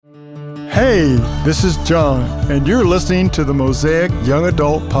Hey, this is John, and you're listening to the Mosaic Young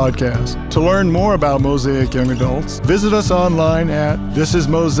Adult Podcast. To learn more about Mosaic Young Adults, visit us online at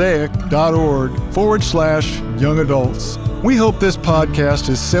thisismosaic.org/young adults. We hope this podcast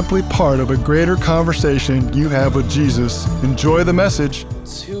is simply part of a greater conversation you have with Jesus. Enjoy the message.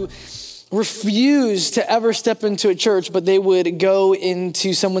 Who refused to ever step into a church, but they would go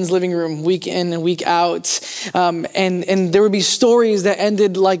into someone's living room week in and week out. And there would be stories that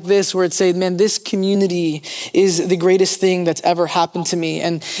ended like this, where it said, man, this community is the greatest thing that's ever happened to me.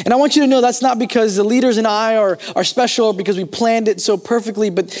 And I want you to know that's not because the leaders and I are special or because we planned it so perfectly,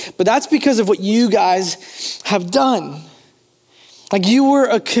 but that's because of what you guys have done. Like, you were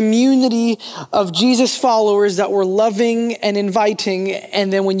a community of Jesus followers that were loving and inviting.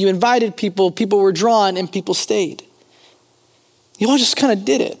 And then when you invited people, people were drawn and people stayed. You all just kind of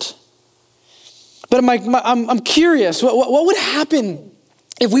did it. But I'm curious, what would happen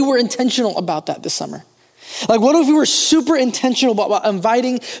if we were intentional about that this summer? Like, what if we were super intentional about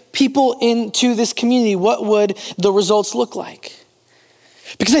inviting people into this community? What would the results look like?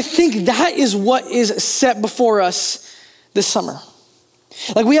 Because I think that is what is set before us this summer.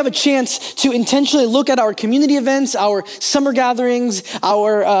 Like, we have a chance to intentionally look at our community events, our summer gatherings,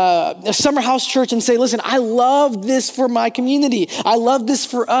 our summer house church, and say, listen, I love this for my community. I love this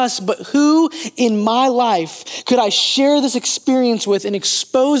for us, but who in my life could I share this experience with and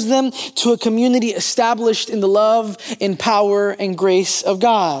expose them to a community established in the love and power and grace of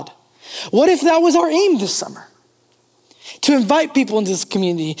God? What if that was our aim this summer? To invite people into this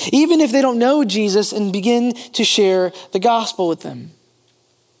community, even if they don't know Jesus, and begin to share the gospel with them.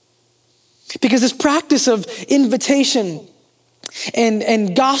 Because this practice of invitation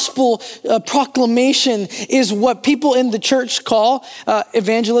and gospel proclamation is what people in the church call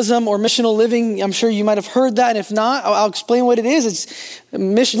evangelism or missional living. I'm sure you might have heard that, and if not, I'll explain what it is.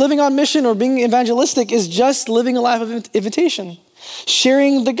 It's living on mission, or being evangelistic, is just living a life of invitation.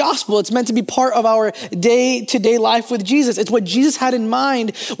 Sharing the gospel. It's meant to be part of our day-to-day life with Jesus. It's what Jesus had in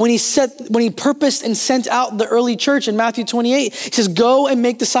mind when he purposed and sent out the early church in Matthew 28. He says, go and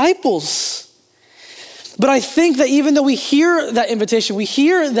make disciples. But I think that even though we hear that invitation, we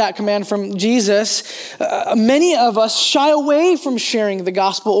hear that command from Jesus, many of us shy away from sharing the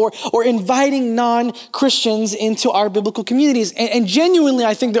gospel or inviting non-Christians into our biblical communities. And genuinely,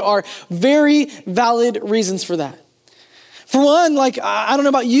 I think there are very valid reasons for that. For one, like, I don't know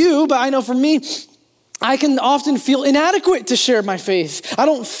about you, but I know for me, I can often feel inadequate to share my faith. I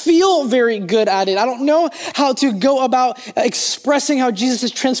don't feel very good at it. I don't know how to go about expressing how Jesus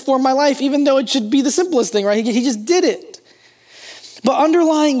has transformed my life, even though it should be the simplest thing, right? He just did it. But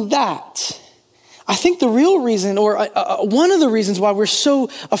underlying that, I think the real reason, or one of the reasons why we're so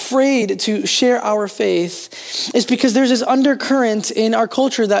afraid to share our faith, is because there's this undercurrent in our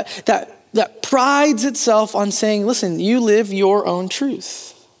culture that prides itself on saying, listen, you live your own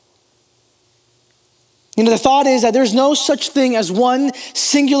truth. You know, the thought is that there's no such thing as one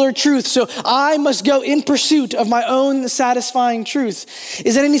singular truth, so I must go in pursuit of my own satisfying truth.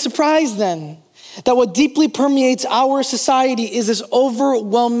 Is it any surprise then that what deeply permeates our society is this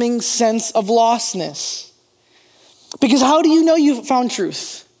overwhelming sense of lostness? Because how do you know you've found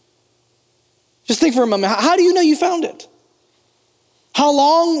truth? Just think for a moment. How do you know you found it? How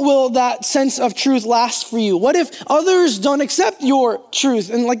long will that sense of truth last for you? What if others don't accept your truth?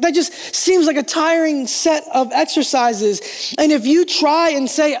 And like, that just seems like a tiring set of exercises. And if you try and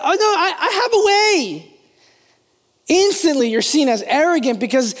say, oh no, I have a way, instantly you're seen as arrogant,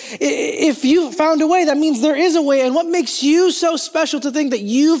 because if you found a way, that means there is a way. And what makes you so special to think that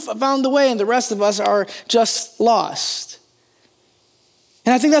you've found the way and the rest of us are just lost?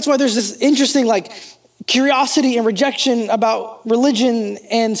 And I think that's why there's this interesting curiosity and rejection about religion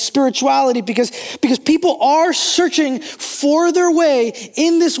and spirituality, because people are searching for their way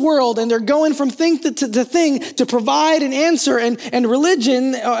in this world, and they're going from thing to thing to provide an answer, and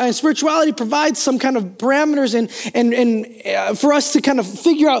religion and spirituality provides some kind of parameters and for us to kind of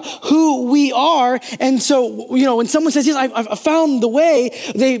figure out who we are. And so, you know, when someone says, yes, I found the way,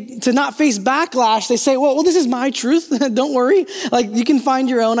 to not face backlash, they say, well, this is my truth. Don't worry. Like, you can find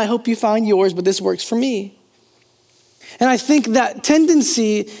your own. I hope you find yours, but this works for me. And I think that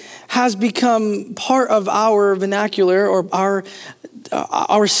tendency has become part of our vernacular, or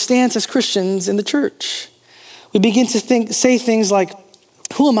our stance as Christians in the church. We begin to say things like,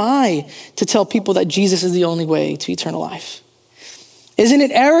 who am I to tell people that Jesus is the only way to eternal life? Isn't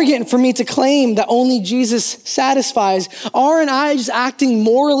it arrogant for me to claim that only Jesus satisfies? Aren't I just acting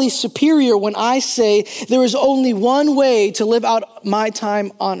morally superior when I say there is only one way to live out my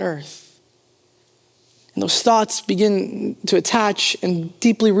time on earth? And those thoughts begin to attach and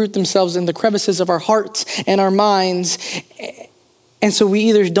deeply root themselves in the crevices of our hearts and our minds. And so we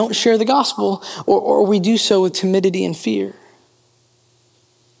either don't share the gospel or we do so with timidity and fear.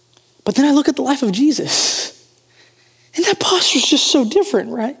 But then I look at the life of Jesus, and that posture is just so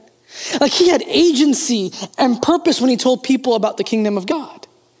different, right? Like he had agency and purpose when he told people about the kingdom of God.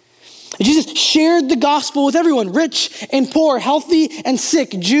 Jesus shared the gospel with everyone, rich and poor, healthy and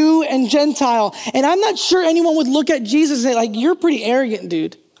sick, Jew and Gentile. And I'm not sure anyone would look at Jesus and say, like, you're pretty arrogant,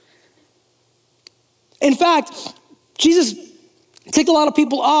 dude. In fact, Jesus ticked a lot of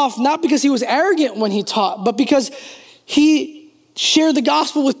people off, not because he was arrogant when he taught, but because he shared the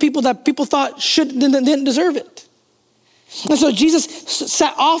gospel with people that people thought didn't deserve it. And so Jesus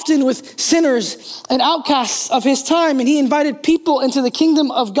sat often with sinners and outcasts of his time, and he invited people into the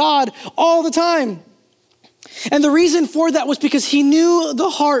kingdom of God all the time. And the reason for that was because he knew the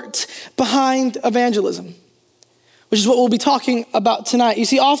heart behind evangelism, which is what we'll be talking about tonight. You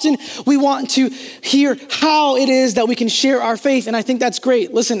see, often we want to hear how it is that we can share our faith, and I think that's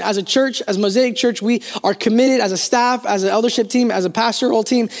great. Listen, as a church, as Mosaic Church, we are committed as a staff, as an eldership team, as a pastoral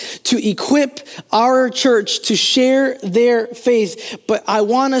team, to equip our church to share their faith. But I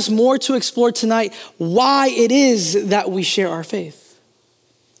want us more to explore tonight why it is that we share our faith.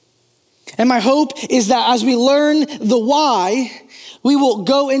 And my hope is that as we learn the why, we will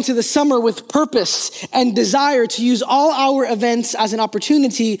go into the summer with purpose and desire to use all our events as an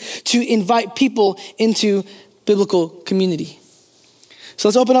opportunity to invite people into biblical community. So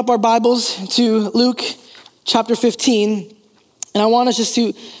let's open up our Bibles to Luke chapter 15. And I want us just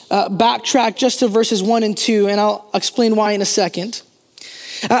to backtrack just to verses 1 and 2, and I'll explain why in a second.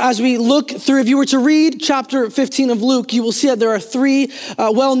 As we look through, if you were to read chapter 15 of Luke, you will see that there are three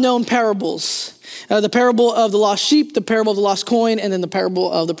well-known parables. The parable of the lost sheep, the parable of the lost coin, and then the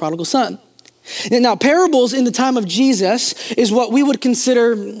parable of the prodigal son. And now, parables in the time of Jesus is what we would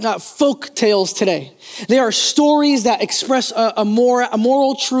consider folk tales today. They are stories that express a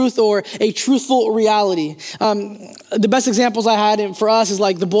moral truth or a truthful reality. The best examples I had for us is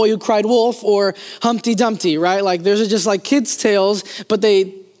like The Boy Who Cried Wolf or Humpty Dumpty, right? Like those are just like kids' tales, but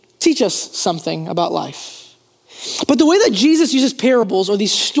they teach us something about life. But the way that Jesus uses parables or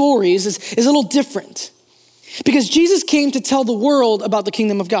these stories is a little different, because Jesus came to tell the world about the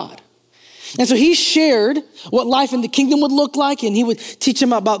kingdom of God. And so he shared what life in the kingdom would look like, and he would teach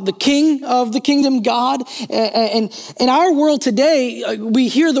them about the king of the kingdom, God. And in our world today, we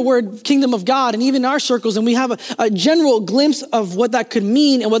hear the word kingdom of God, and even in our circles, and we have a general glimpse of what that could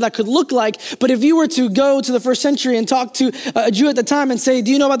mean and what that could look like. But if you were to go to the first century and talk to a Jew at the time and say,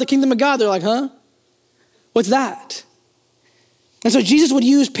 do you know about the kingdom of God? They're like, huh? What's that? And so Jesus would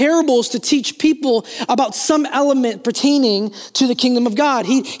use parables to teach people about some element pertaining to the kingdom of God.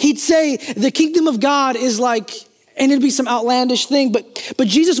 He'd say the kingdom of God is like, and it'd be some outlandish thing, but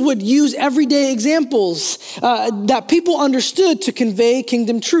Jesus would use everyday examples that people understood to convey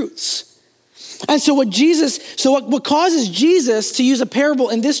kingdom truths. And so what causes Jesus to use a parable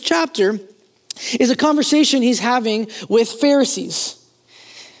in this chapter is a conversation he's having with Pharisees.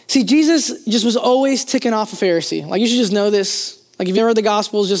 See, Jesus just was always ticking off a Pharisee. Like, you should just know this. Like, if you read the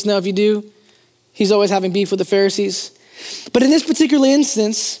Gospels, just know if you do, he's always having beef with the Pharisees. But in this particular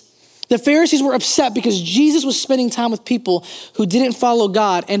instance, the Pharisees were upset because Jesus was spending time with people who didn't follow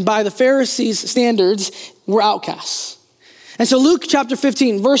God, and by the Pharisees' standards, were outcasts. And so Luke chapter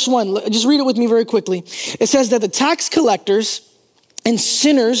 15, verse 1, just read it with me very quickly. It says that the tax collectors and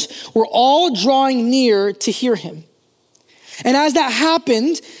sinners were all drawing near to hear him. And as that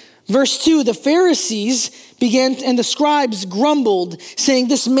happened, verse 2, the Pharisees began, and the scribes grumbled, saying,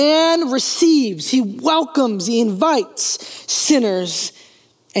 this man receives, he welcomes, he invites sinners,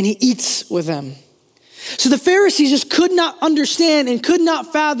 and he eats with them. So the Pharisees just could not understand and could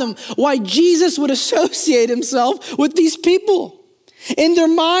not fathom why Jesus would associate himself with these people. In their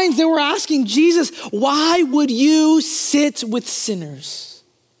minds, they were asking Jesus, why would you sit with sinners?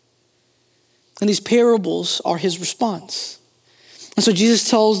 And these parables are his response. And so Jesus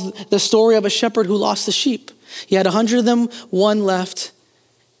tells the story of a shepherd who lost the sheep. He had 100 of them, one left.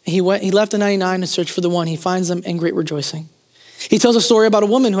 He left the 99 and searched for the one. He finds them in great rejoicing. He tells a story about a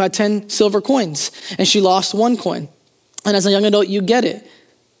woman who had 10 silver coins and she lost one coin. And as a young adult, you get it.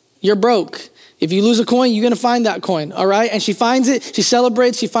 You're broke. If you lose a coin, you're going to find that coin, all right? And she finds it, she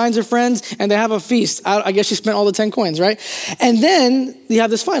celebrates, she finds her friends, and they have a feast. I guess she spent all the 10 coins, right? And then you have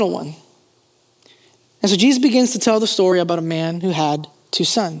this final one. And so Jesus begins to tell the story about a man who had 2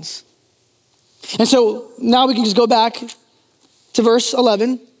 sons. And so now we can just go back to verse 11,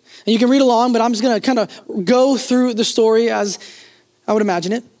 and you can read along, but I'm just going to kind of go through the story as I would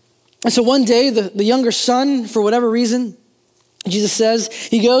imagine it. And so one day, the younger son, for whatever reason, Jesus says,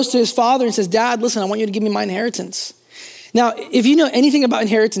 he goes to his father and says, Dad, listen, I want you to give me my inheritance. Now, if you know anything about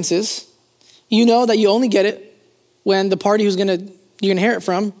inheritances, you know that you only get it when the party you're going to inherit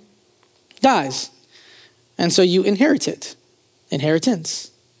from dies. And so you inherit it.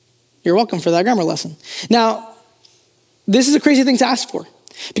 Inheritance. You're welcome for that grammar lesson. Now, this is a crazy thing to ask for,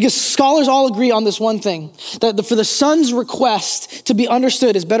 because scholars all agree on this one thing, that for the son's request to be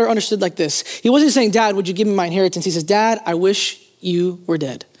understood is better understood like this. He wasn't saying, Dad, would you give me my inheritance? He says, Dad, I wish you were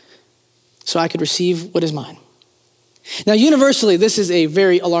dead so I could receive what is mine. Now, universally, this is a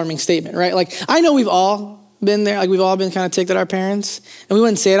very alarming statement, right? Like, I know we've all been there. Like, we've all been kind of ticked at our parents, and we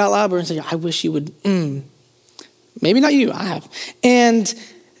wouldn't say it out loud, but we'd say, I wish you would, Maybe not you, I have. And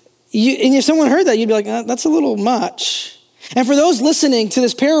if someone heard that, you'd be like, that's a little much. And for those listening to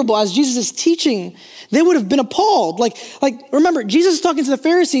this parable as Jesus is teaching, they would have been appalled. Like remember, Jesus is talking to the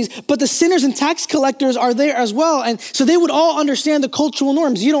Pharisees, but the sinners and tax collectors are there as well. And so they would all understand the cultural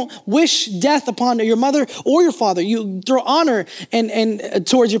norms. You don't wish death upon your mother or your father. You throw honor and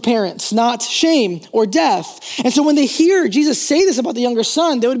towards your parents, not shame or death. And so when they hear Jesus say this about the younger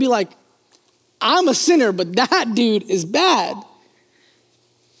son, they would be like, I'm a sinner, but that dude is bad.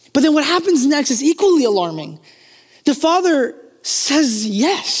 But then what happens next is equally alarming. The father says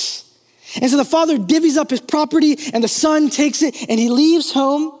yes. And so the father divvies up his property and the son takes it and he leaves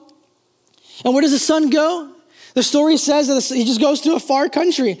home. And where does the son go? The story says that he just goes to a far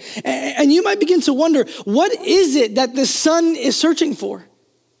country. And you might begin to wonder, what is it that the son is searching for?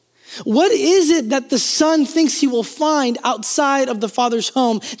 What is it that the son thinks he will find outside of the father's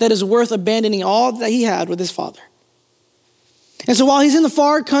home that is worth abandoning all that he had with his father? And so while he's in the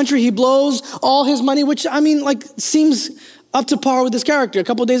far country, he blows all his money, which seems up to par with this character. A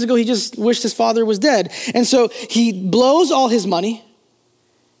couple of days ago, he just wished his father was dead. And so he blows all his money.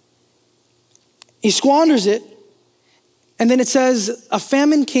 He squanders it. And then it says, a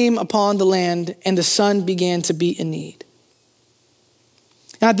famine came upon the land and the son began to be in need.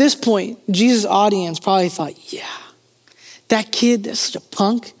 Now at this point, Jesus' audience probably thought, yeah, that kid, that's such a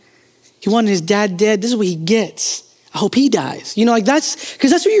punk. He wanted his dad dead. This is what he gets. I hope he dies. That's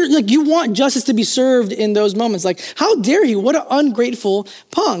because that's what you want justice to be served in those moments. Like, how dare he? What an ungrateful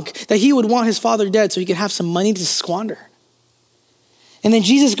punk that he would want his father dead so he could have some money to squander. And then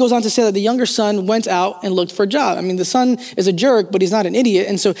Jesus goes on to say that the younger son went out and looked for a job. The son is a jerk, but he's not an idiot.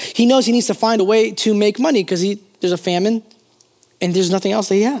 And so he knows he needs to find a way to make money because there's a famine and there's nothing else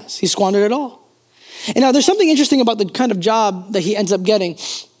that he has. He squandered it all. And now there's something interesting about the kind of job that he ends up getting.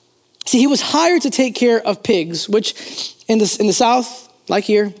 See, he was hired to take care of pigs, which in the South, like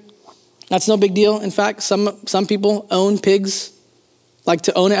here, that's no big deal. In fact, some people own pigs, like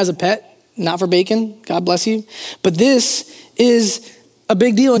to own it as a pet, not for bacon. God bless you. But this is a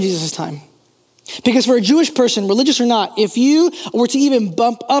big deal in Jesus' time. Because for a Jewish person, religious or not, if you were to even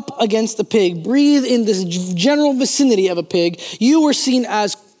bump up against a pig, breathe in this general vicinity of a pig, you were seen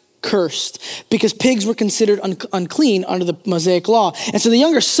as cursed, because pigs were considered unclean under the Mosaic law. And so the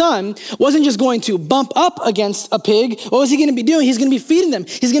younger son wasn't just going to bump up against a pig. What was he going to be doing? He's going to be feeding them.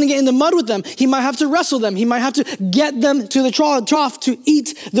 He's going to get in the mud with them. He might have to wrestle them. He might have to get them to the trough to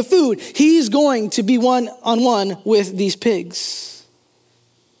eat the food. He's going to be one-on-one with these pigs.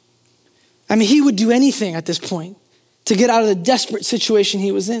 He would do anything at this point to get out of the desperate situation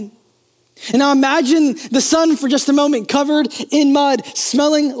he was in. And now imagine the son for just a moment, covered in mud,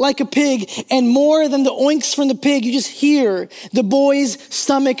 smelling like a pig, and more than the oinks from the pig, you just hear the boy's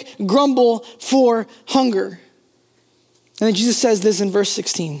stomach grumble for hunger. And then Jesus says this in verse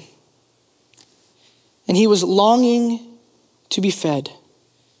 16. And he was longing to be fed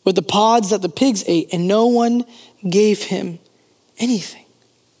with the pods that the pigs ate, and no one gave him anything.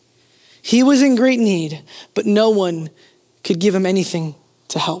 He was in great need, but no one could give him anything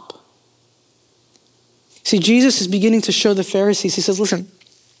to help. See, Jesus is beginning to show the Pharisees. He says, listen,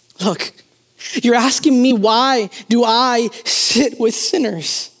 look, you're asking me, why do I sit with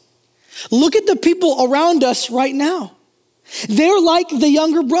sinners? Look at the people around us right now. They're like the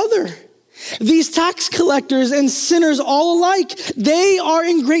younger brother. These tax collectors and sinners all alike, they are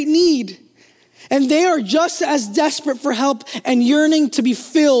in great need. And they are just as desperate for help and yearning to be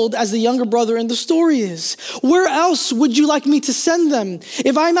filled as the younger brother in the story is. Where else would you like me to send them?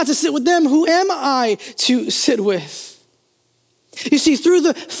 If I'm not to sit with them, who am I to sit with? You see, through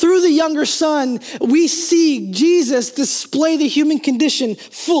the younger son, we see Jesus display the human condition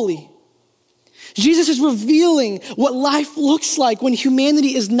fully. Jesus is revealing what life looks like when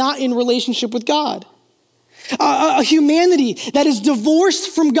humanity is not in relationship with God. A humanity that is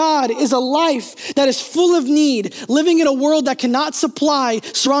divorced from God is a life that is full of need, living in a world that cannot supply,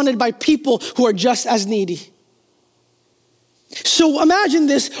 surrounded by people who are just as needy. So imagine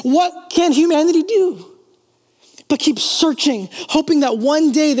this. What can humanity do? But keep searching, hoping that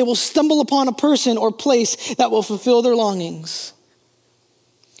one day they will stumble upon a person or place that will fulfill their longings.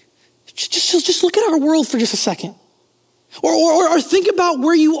 Just look at our world for just a second. Or think about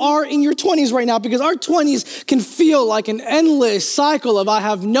where you are in your 20s right now, because our 20s can feel like an endless cycle of I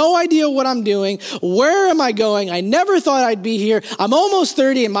have no idea what I'm doing. Where am I going? I never thought I'd be here. I'm almost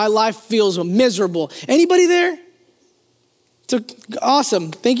 30 and my life feels miserable. Anybody there?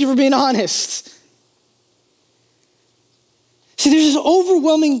 Awesome. Thank you for being honest. See, there's this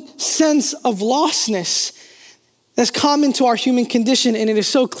overwhelming sense of lostness that's common to our human condition, and it is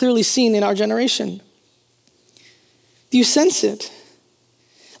so clearly seen in our generation. Do you sense it?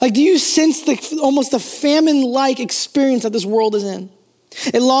 Like, do you sense almost the famine-like experience that this world is in?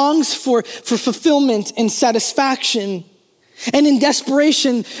 It longs for fulfillment and satisfaction. And in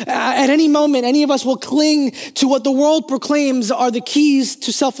desperation, at any moment, any of us will cling to what the world proclaims are the keys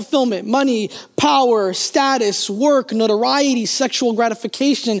to self-fulfillment: money, power, status, work, notoriety, sexual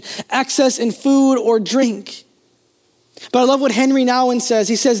gratification, access in food or drink. But I love what Henry Nouwen says.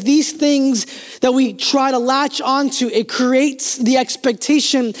 He says, these things that we try to latch onto, it creates the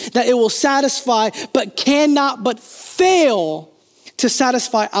expectation that it will satisfy, but cannot but fail to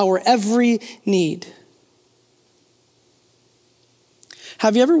satisfy our every need.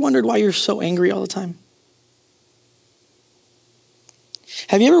 Have you ever wondered why you're so angry all the time?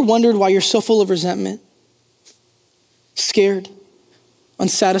 Have you ever wondered why you're so full of resentment, scared,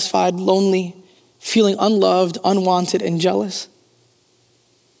 unsatisfied, lonely, feeling unloved, unwanted, and jealous?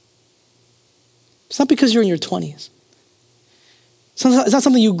 It's not because you're in your 20s. It's not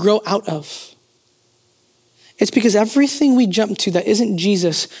something you grow out of. It's because everything we jump to that isn't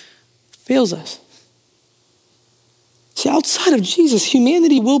Jesus fails us. See, outside of Jesus,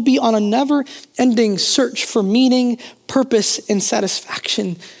 humanity will be on a never-ending search for meaning, purpose, and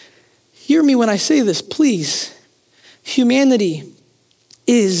satisfaction. Hear me when I say this, please. Humanity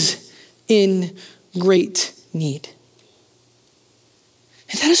is in great need.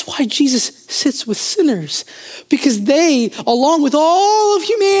 And that is why Jesus sits with sinners, because they, along with all of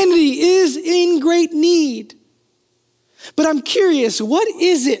humanity, is in great need. But I'm curious, what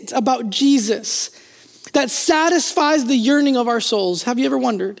is it about Jesus that satisfies the yearning of our souls? Have you ever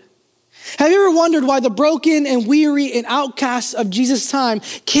wondered? Have you ever wondered why the broken and weary and outcasts of Jesus' time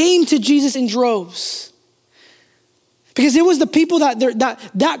came to Jesus in droves? Because it was the people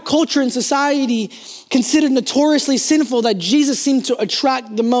that culture and society considered notoriously sinful that Jesus seemed to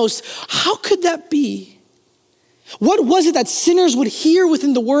attract the most. How could that be? What was it that sinners would hear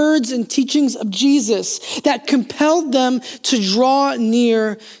within the words and teachings of Jesus that compelled them to draw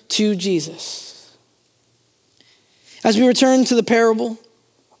near to Jesus? As we return to the parable,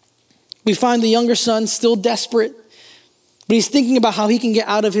 we find the younger son still desperate, but he's thinking about how he can get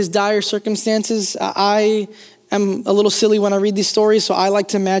out of his dire circumstances. I am a little silly when I read these stories, so I like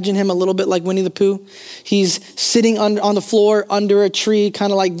to imagine him a little bit like Winnie the Pooh. He's sitting on the floor under a tree,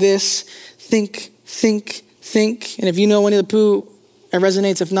 kind of like this. Think. And if you know Winnie the Pooh, it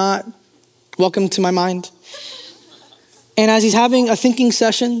resonates. If not, welcome to my mind. And as he's having a thinking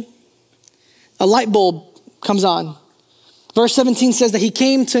session, a light bulb comes on. Verse 17 says that he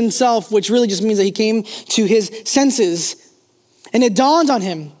came to himself, which really just means that he came to his senses. And it dawned on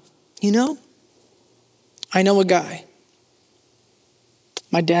him, I know a guy.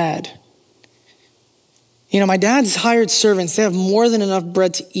 My dad. My dad's hired servants. They have more than enough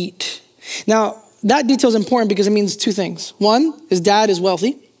bread to eat. Now, that detail is important because it means two things. One, his dad is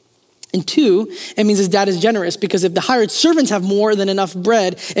wealthy. And two, it means his dad is generous, because if the hired servants have more than enough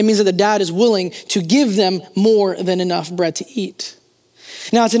bread, it means that the dad is willing to give them more than enough bread to eat.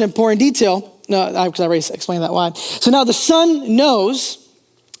 Now, it's an important detail, because I already explained that why. So now the son knows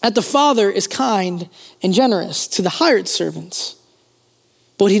that the father is kind and generous to the hired servants.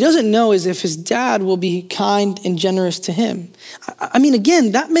 But what he doesn't know is if his dad will be kind and generous to him. I mean,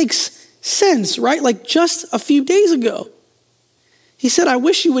 again, that makes sense, right? Like just a few days ago, he said, I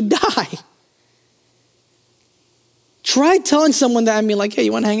wish you would die. Try telling someone that and be like, hey,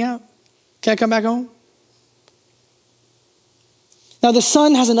 you want to hang out? Can I come back home? Now the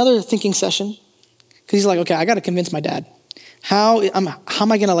son has another thinking session because he's like, okay, I got to convince my dad. How am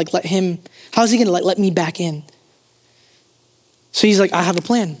I going to let him, how is he going to let me back in? So he's like, I have a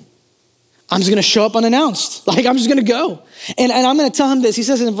plan. I'm just going to show up unannounced. I'm just going to go. And I'm going to tell him this. He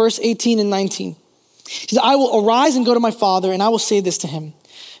says in verse 18 and 19, he says, I will arise and go to my father, and I will say this to him.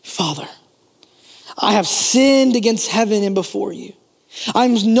 Father, I have sinned against heaven and before you.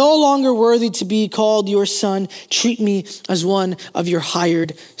 I'm no longer worthy to be called your son. Treat me as one of your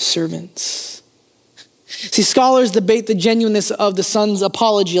hired servants. See, scholars debate the genuineness of the son's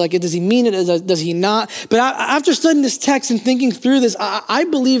apology. Like, does he mean it? Does he not? But after studying this text and thinking through this, I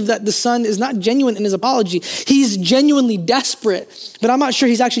believe that the son is not genuine in his apology. He's genuinely desperate, but I'm not sure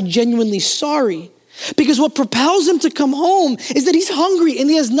he's actually genuinely sorry. Because what propels him to come home is that he's hungry and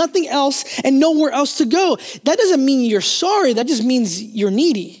he has nothing else and nowhere else to go. That doesn't mean you're sorry. That just means you're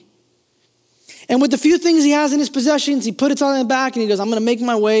needy. And with the few things he has in his possessions, he put it on the back and he goes, I'm going to make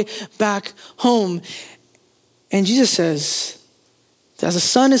my way back home. And Jesus says that as the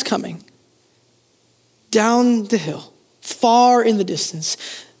son is coming down the hill, far in the distance,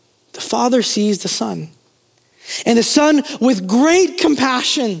 the father sees the son. And the son, with great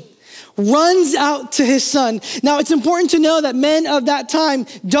compassion, runs out to his son. Now, it's important to know that men of that time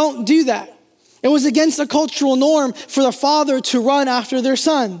don't do that. It was against a cultural norm for the father to run after their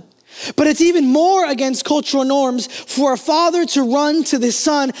son. But it's even more against cultural norms for a father to run to the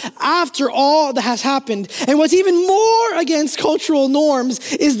son after all that has happened. And what's even more against cultural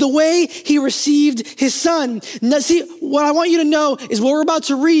norms is the way he received his son. Now, see, what I want you to know is what we're about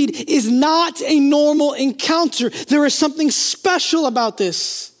to read is not a normal encounter. There is something special about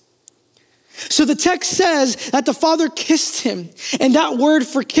this. So the text says that the father kissed him. And that word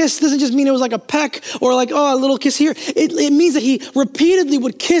for kiss doesn't just mean it was like a peck or like, oh, a little kiss here. It means that he repeatedly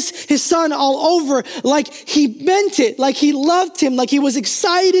would kiss his son all over, like he meant it, like he loved him, like he was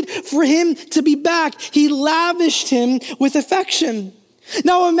excited for him to be back. He lavished him with affection.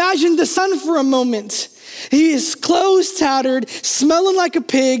 Now imagine the son for a moment. He is clothes tattered, smelling like a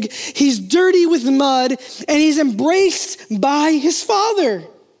pig. He's dirty with mud, and he's embraced by his father.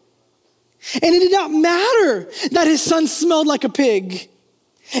 And it did not matter that his son smelled like a pig.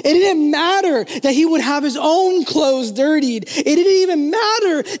 It didn't matter that he would have his own clothes dirtied. It didn't even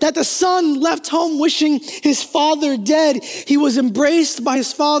matter that the son left home wishing his father dead. He was embraced by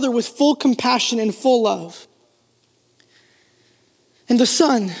his father with full compassion and full love. And the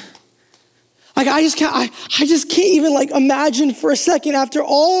son, like I just can't even like imagine for a second after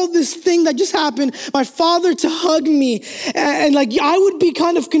all this thing that just happened, my father to hug me. And like I would be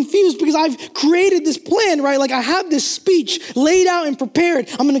kind of confused because I've created this plan, right? Like I have this speech laid out and prepared.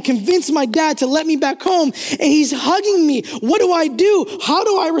 I'm going to convince my dad to let me back home. And he's hugging me. What do I do? How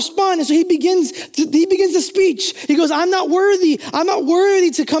do I respond? And so he begins the speech. He goes, I'm not worthy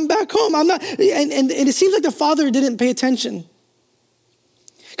to come back home. I'm not. And it seems like the father didn't pay attention,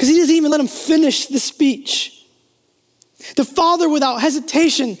 because he doesn't even let him finish the speech. The father, without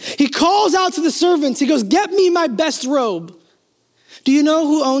hesitation, he calls out to the servants. He goes, get me my best robe. Do you know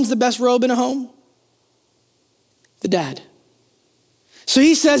who owns the best robe in a home? The dad. So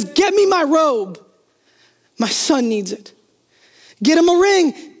he says, get me my robe. My son needs it. Get him a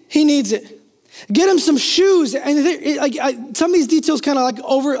ring. He needs it. Get him some shoes. And some of these details kind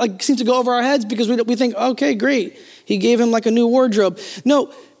of seem to go over our heads because we think, okay, great. He gave him like a new wardrobe.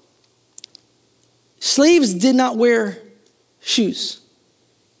 No, slaves did not wear shoes.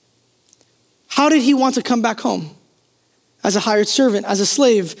 How did he want to come back home? As a hired servant, as a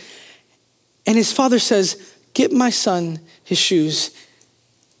slave. And his father says, get my son his shoes.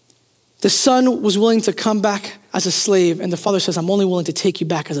 The son was willing to come back as a slave, and the father says, I'm only willing to take you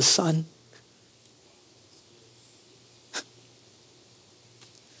back as a son.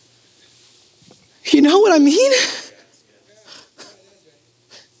 You know what I mean?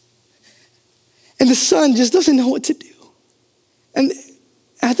 And the son just doesn't know what to do. And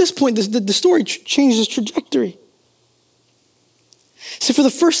at this point, the story changes trajectory. So for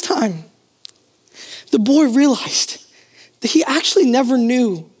the first time, the boy realized that he actually never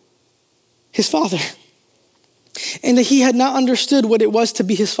knew his father, and that he had not understood what it was to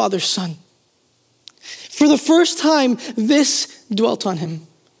be his father's son. For the first time, this dwelt on him.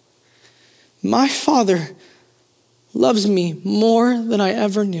 My father loves me more than I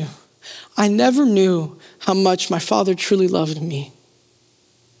ever knew. I never knew how much my father truly loved me.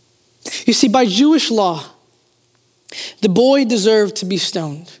 You see, by Jewish law, the boy deserved to be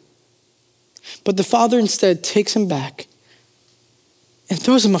stoned. But the father instead takes him back and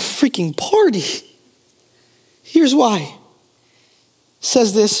throws him a freaking party. Here's why. It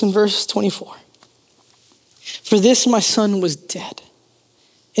says this in verse 24. For this my son was dead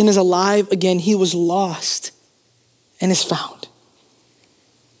and is alive again. He was lost and is found.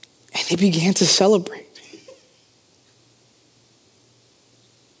 And they began to celebrate.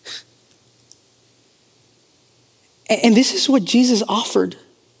 And this is what Jesus offered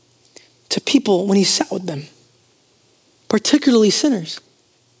to people when he sat with them, particularly sinners.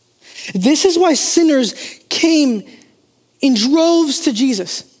 This is why sinners came in droves to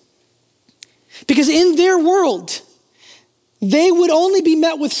Jesus. Because in their world, they would only be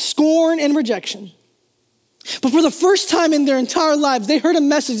met with scorn and rejection. But for the first time in their entire lives, they heard a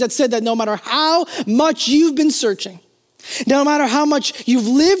message that said that no matter how much you've been searching, no matter how much you've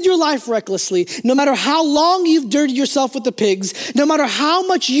lived your life recklessly, no matter how long you've dirtied yourself with the pigs, no matter how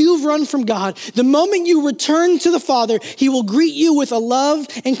much you've run from God, the moment you return to the Father, he will greet you with a love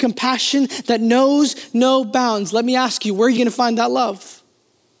and compassion that knows no bounds. Let me ask you, where are you going to find that love?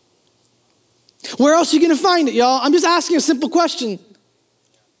 Where else are you going to find it, y'all? I'm just asking a simple question.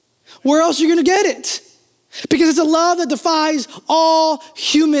 Where else are you going to get it? Because it's a love that defies all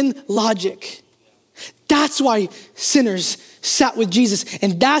human logic. That's why sinners sat with Jesus,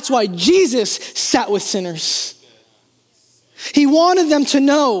 and that's why Jesus sat with sinners. He wanted them to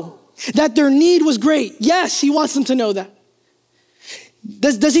know that their need was great. Yes, he wants them to know that.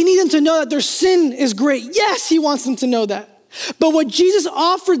 Does he need them to know that their sin is great? Yes, he wants them to know that. But what Jesus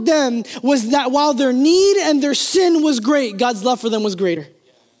offered them was that while their need and their sin was great, God's love for them was greater.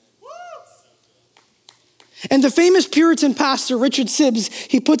 And the famous Puritan pastor, Richard Sibbes,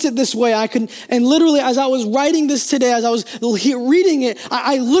 he puts it this way. And literally as I was writing this today, as I was reading it,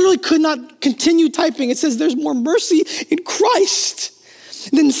 I literally could not continue typing. It says, there's more mercy in Christ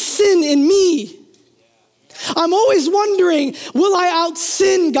than sin in me. I'm always wondering, will I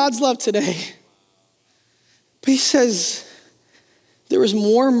out-sin God's love today? But he says, there is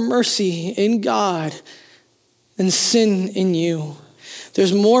more mercy in God than sin in you.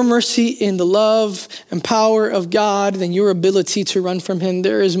 There's more mercy in the love and power of God than your ability to run from him.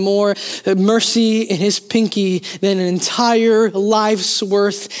 There is more mercy in his pinky than an entire life's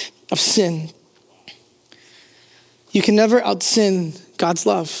worth of sin. You can never out-sin God's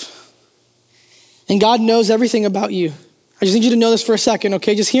love. And God knows everything about you. I just need you to know this for a second,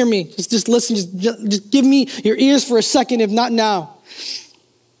 okay? Just hear me. Just listen. Just give me your ears for a second, if not now.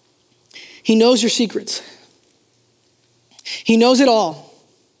 He knows your secrets. He knows it all.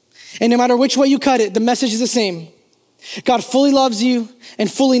 And no matter which way you cut it, the message is the same. God fully loves you and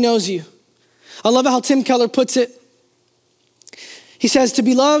fully knows you. I love how Tim Keller puts it. He says, to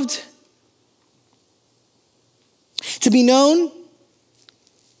be loved, to be known.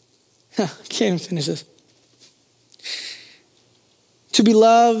 I can't even finish this. To be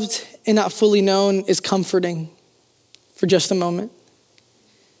loved and not fully known is comforting for just a moment.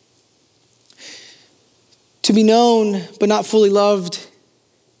 To be known but not fully loved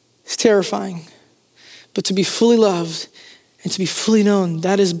is terrifying. But to be fully loved and to be fully known,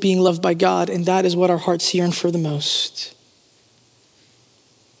 that is being loved by God, and that is what our hearts yearn for the most.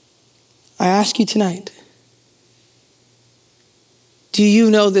 I ask you tonight, do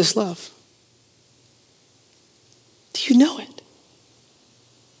you know this love? Do you know it?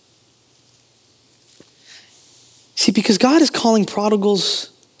 See, because God is calling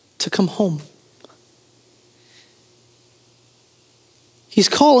prodigals to come home. He's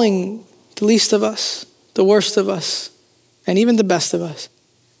calling the least of us, the worst of us, and even the best of us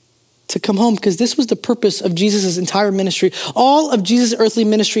to come home, because this was the purpose of Jesus' entire ministry. All of Jesus' earthly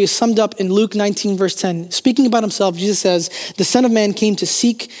ministry is summed up in Luke 19, verse 10. Speaking about himself, Jesus says, the Son of Man came to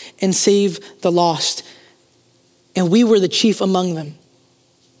seek and save the lost, and we were the chief among them.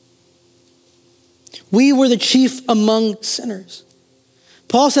 We were the chief among sinners.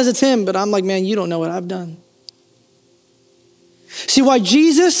 Paul says it's him, but I'm like, man, you don't know what I've done. See, why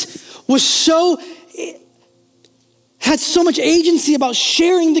Jesus had so much agency about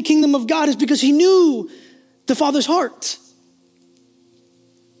sharing the kingdom of God is because he knew the Father's heart.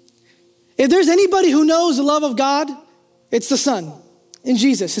 If there's anybody who knows the love of God, it's the Son in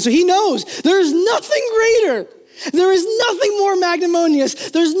Jesus. And so he knows there is nothing greater. There is nothing more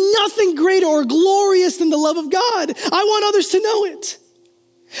magnanimous. There's nothing greater or glorious than the love of God. I want others to know it.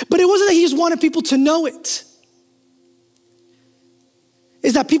 But it wasn't that he just wanted people to know it.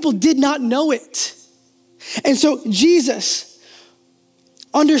 Is that people did not know it. And so Jesus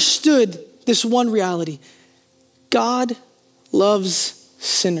understood this one reality. God loves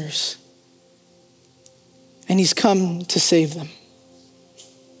sinners. And he's come to save them.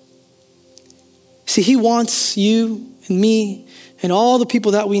 See, he wants you and me and all the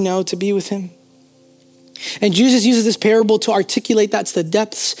people that we know to be with him. And Jesus uses this parable to articulate that's the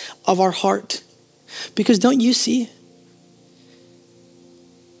depths of our heart. Because don't you see?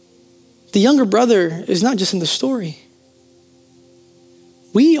 The younger brother is not just in the story.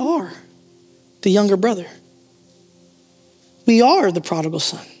 We are the younger brother. We are the prodigal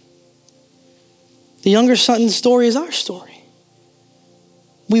son. The younger son's story is our story.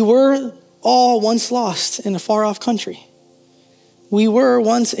 We were all once lost in a far off country. We were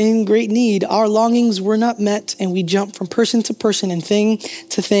once in great need. Our longings were not met, and we jumped from person to person and thing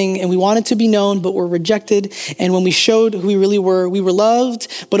to thing, and we wanted to be known, but were rejected. And when we showed who we were loved,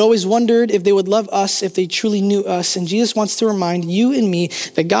 but always wondered if they would love us if they truly knew us. And Jesus wants to remind you and me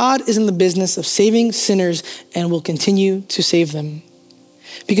that God is in the business of saving sinners and will continue to save them.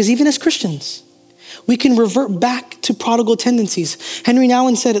 Because even as Christians, we can revert back to prodigal tendencies. Henry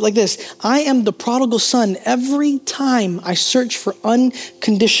Nouwen said it like this: I am the prodigal son every time I search for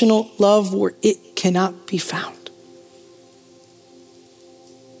unconditional love where it cannot be found.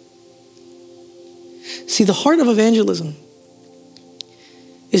 See, the heart of evangelism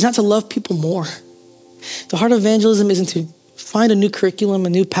is not to love people more. The heart of evangelism isn't to find a new curriculum, a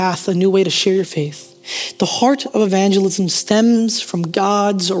new path, a new way to share your faith. The heart of evangelism stems from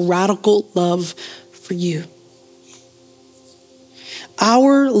God's radical love for you.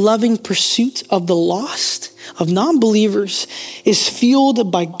 Our loving pursuit of the lost, of non-believers, is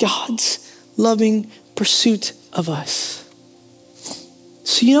fueled by God's loving pursuit of us.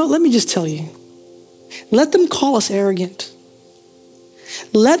 So, let me just tell you, let them call us arrogant.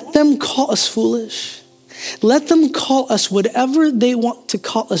 Let them call us foolish. Let them call us whatever they want to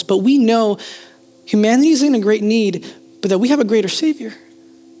call us, but we know humanity is in a great need, but that we have a greater Savior.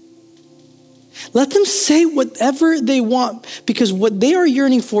 Let them say whatever they want, because what they are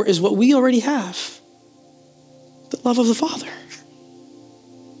yearning for is what we already have: the love of the Father.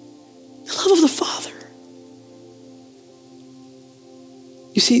 The love of the Father.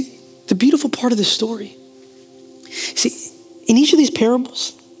 You see, the beautiful part of this story, in each of these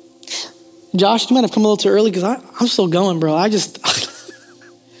parables, Josh, you might have come a little too early because I'm still going, bro.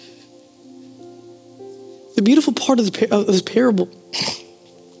 The beautiful part of this parable,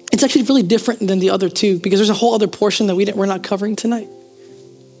 it's actually really different than the other two, because there's a whole other portion that we're not covering tonight.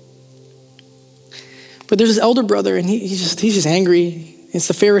 But there's this elder brother, and he's just angry. It's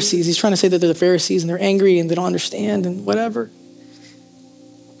the Pharisees. He's trying to say that they're the Pharisees, and they're angry, and they don't understand, and whatever.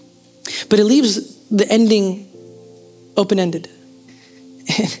 But it leaves the ending open-ended.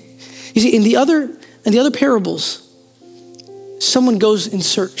 You see, in the other parables, someone goes in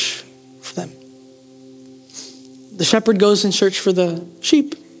search for them. The shepherd goes in search for the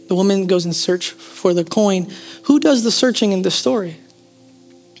sheep. The woman goes in search for the coin. Who does the searching in this story?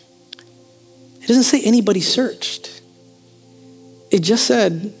 It doesn't say anybody searched. It just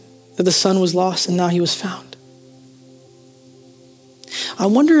said that the son was lost and now he was found. I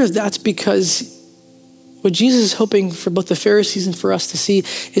wonder if that's because what Jesus is hoping for both the Pharisees and for us to see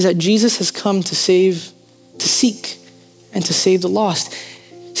is that Jesus has come to seek, and to save the lost.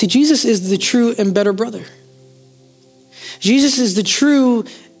 See, Jesus is the true and better brother. Jesus is the true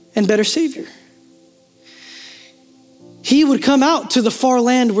and better Savior. He would come out to the far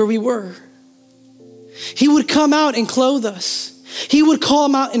land where we were. He would come out and clothe us. He would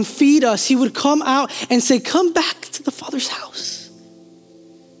come out and feed us. He would come out and say, come back to the Father's house.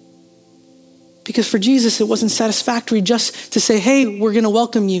 Because for Jesus, it wasn't satisfactory just to say, hey, we're going to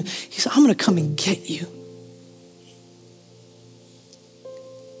welcome you. He said, I'm going to come and get you.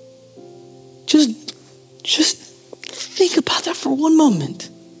 Just think about that for one moment.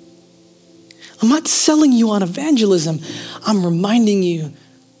 I'm not selling you on evangelism. I'm reminding you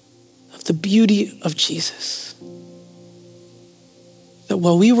of the beauty of Jesus. That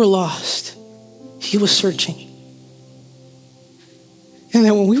while we were lost, he was searching. And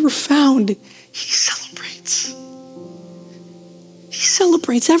then when we were found, he celebrates. He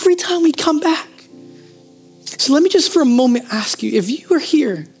celebrates every time we come back. So let me just for a moment ask you, if you are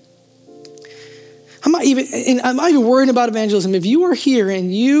here, I'm not even worried about evangelism. If you are here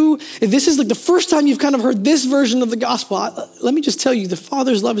and if this is like the first time you've kind of heard this version of the gospel, let me just tell you, the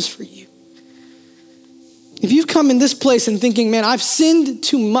Father's love is for you. If you've come in this place and thinking, man, I've sinned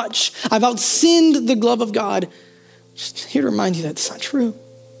too much, I've outsinned the love of God, just here to remind you that it's not true.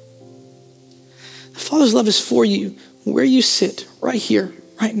 The Father's love is for you where you sit, right here,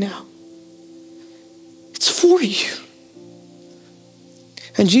 right now. It's for you.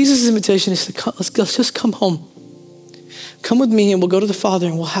 And Jesus' invitation is to come, let's just come home. Come with me and we'll go to the Father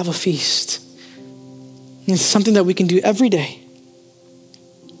and we'll have a feast. And it's something that we can do every day.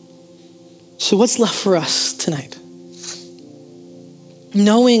 So what's left for us tonight?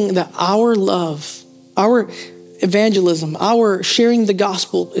 Knowing that our love, our evangelism, our sharing the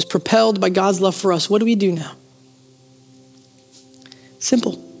gospel is propelled by God's love for us. What do we do now?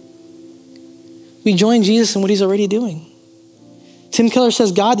 Simple. We join Jesus in what he's already doing. Tim Keller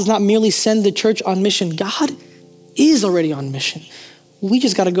says God does not merely send the church on mission. God is already on mission. We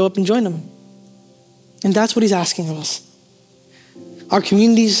just got to go up and join him. And that's what he's asking of us. Our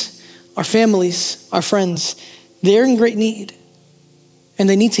communities, our families, our friends, they're in great need. and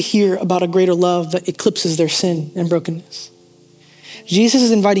they need to hear about a greater love that eclipses their sin and brokenness. Jesus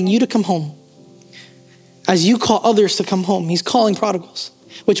is inviting you to come home as you call others to come home. He's calling prodigals,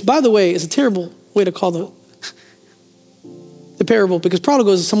 which, by the way, is a terrible way to call the parable, because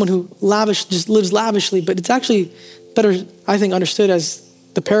prodigal is someone who just lives lavishly, but it's actually better, I think, understood as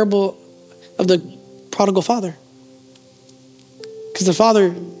the parable of the prodigal father. Because the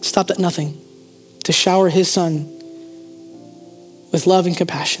father stopped at nothing to shower his son with love and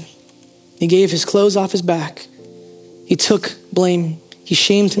compassion. He gave his clothes off his back. He took blame. He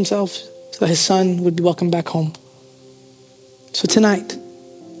shamed himself so that his son would be welcomed back home. So tonight,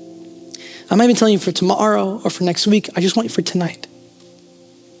 I'm not even telling you for tomorrow or for next week. I just want you for tonight.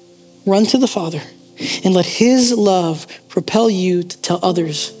 Run to the Father and let his love propel you to tell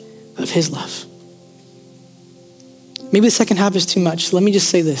others of his love. Maybe the second half is too much. So let me just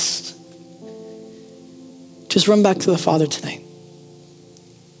say this. Just run back to the Father tonight.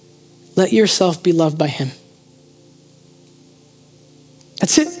 Let yourself be loved by him.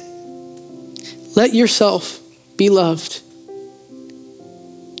 That's it. Let yourself be loved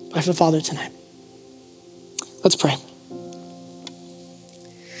by the Father tonight. Let's pray.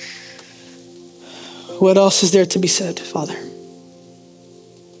 What else is there to be said, Father?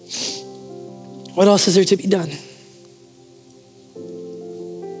 What else is there to be done?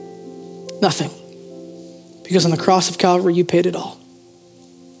 Nothing. Because on the cross of Calvary, you paid it all.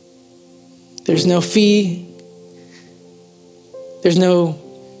 There's no fee. There's no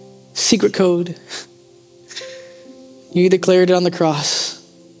secret code. You declared it on the cross.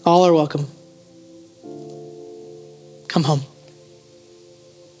 All are welcome. Come home.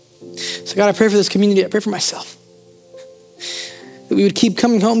 So God, I pray for this community. I pray for myself. That we would keep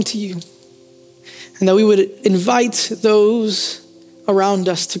coming home to you. And that we would invite those around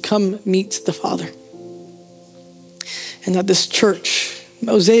us to come meet the Father. And that this church,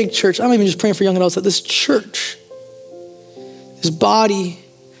 Mosaic Church, I'm even just praying for young adults, that this church, this body,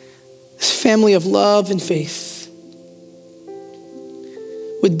 this family of love and faith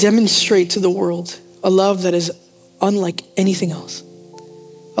would demonstrate to the world a love that is unlike anything else.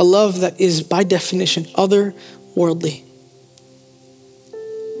 A love that is, by definition, otherworldly.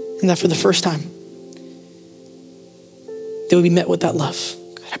 And that for the first time, they would be met with that love.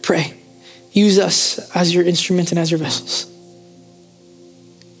 God, I pray, use us as your instrument and as your vessels.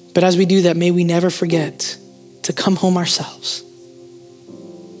 But as we do that, may we never forget to come home ourselves.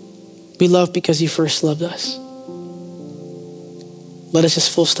 We love because you first loved us. Let us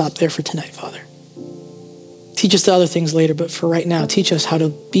just full stop there for tonight, Father. Teach us the other things later, but for right now, teach us how to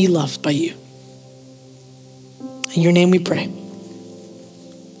be loved by you. In your name we pray.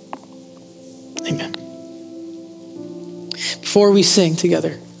 Amen. Before we sing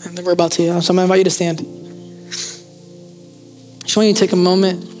together, and then we're about to, so I'm gonna invite you to stand. I just want you to take a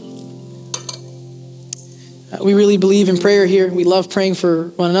moment. We really believe in prayer here. We love praying for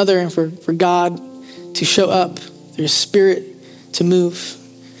one another and for God to show up, for his spirit to move.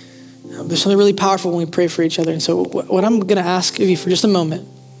 There's something really powerful when we pray for each other. And so what I'm going to ask of you for just a moment,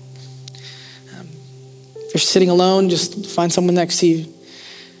 if you're sitting alone, just find someone next to you.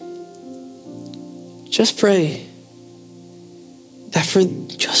 Just pray that for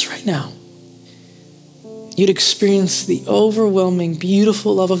just right now, you'd experience the overwhelming,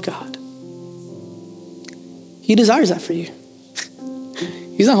 beautiful love of God. He desires that for you.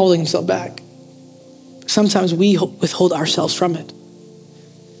 He's not holding himself back. Sometimes we withhold ourselves from it.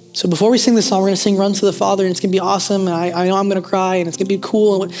 So before we sing this song, we're going to sing Run to the Father, and it's going to be awesome, and I know I'm going to cry, and it's going to be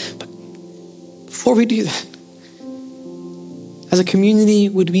cool. But before we do that, as a community,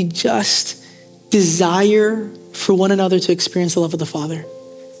 would we just desire for one another to experience the love of the Father?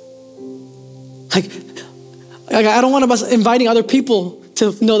 Like I don't want us inviting other people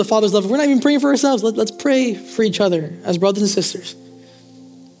to know the Father's love. We're not even praying for ourselves. Let's pray for each other as brothers and sisters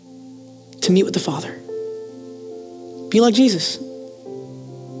to meet with the Father. Be like Jesus.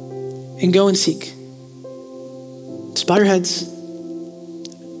 And go and seek. Just bow your heads.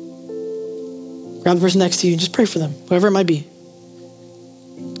 Grab the person next to you and just pray for them, whoever it might be.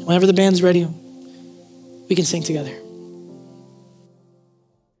 Whenever the band's ready, we can sing together.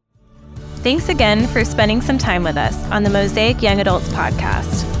 Thanks again for spending some time with us on the Mosaic Young Adults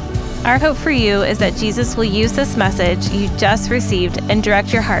podcast. Our hope for you is that Jesus will use this message you just received and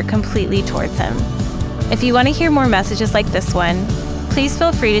direct your heart completely towards him. If you want to hear more messages like this one, please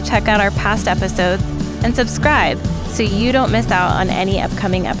feel free to check out our past episodes and subscribe so you don't miss out on any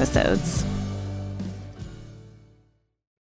upcoming episodes.